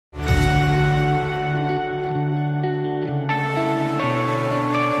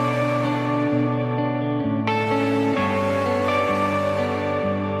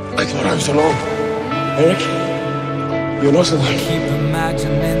thought I was alone. Eric, you're not alone. Keep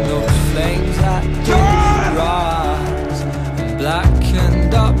imagining those flames that didn't rise and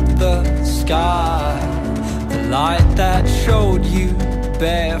blackened up the sky. The light that showed you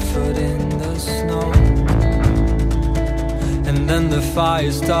barefoot in the snow. And then the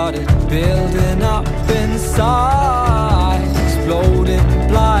fire started building up inside, exploding,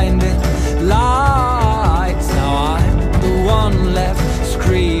 blinding lights. Now I'm the one left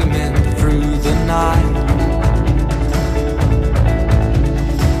screaming through the night.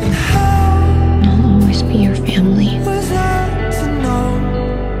 And how I'll always be your family. was I to know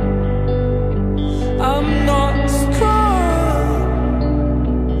I'm not strong?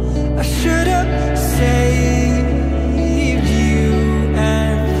 I should have saved you,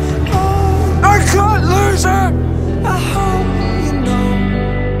 and oh, I can't lose her! I hope you know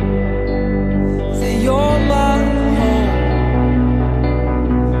that you're my home.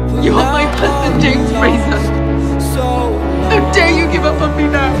 But You hold my now husband, James I'm Fraser. lost, so How dare you give up on me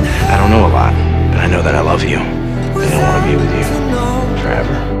now? I don't know a lot, but I know that I love you. And I want to be with you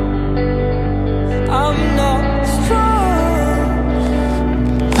forever. I'm not strong.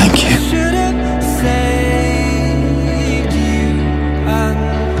 Thank you. Should have saved you, and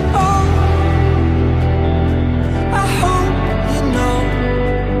oh, I hope you know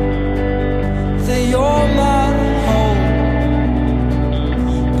that you're my home.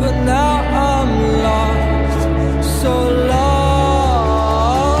 But now I'm lost, so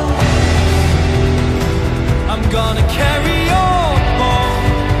lost. I'm gonna carry your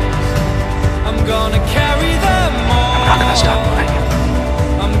bones. I'm gonna carry them all. I'm not gonna stop loving you.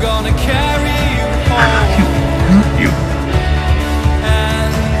 I'm gonna carry you home. You.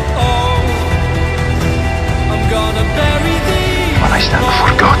 And oh, I'm gonna bury these When I stand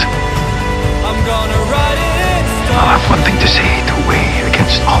before God, I'm gonna write it in stone. I'll have one thing to say to weigh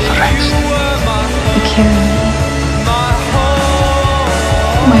against all the rest. You were my You carry me, my home.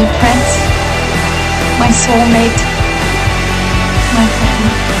 my prince, my soulmate, my friend.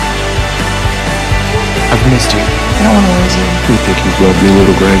 I've missed you. I don't want to lose you. You think you've loved me,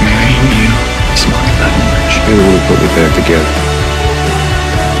 little Greg? You. It's not that much. You're the one who put me back together.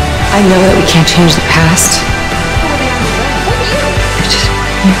 I know that we can't change the past. I just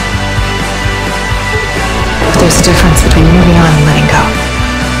want you. But there's a difference between moving on and letting go.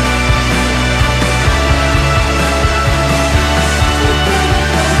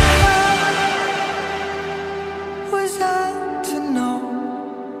 Was I to know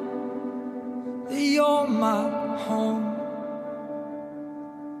that you're my home?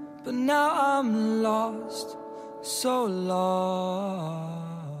 But now I'm lost, so lost.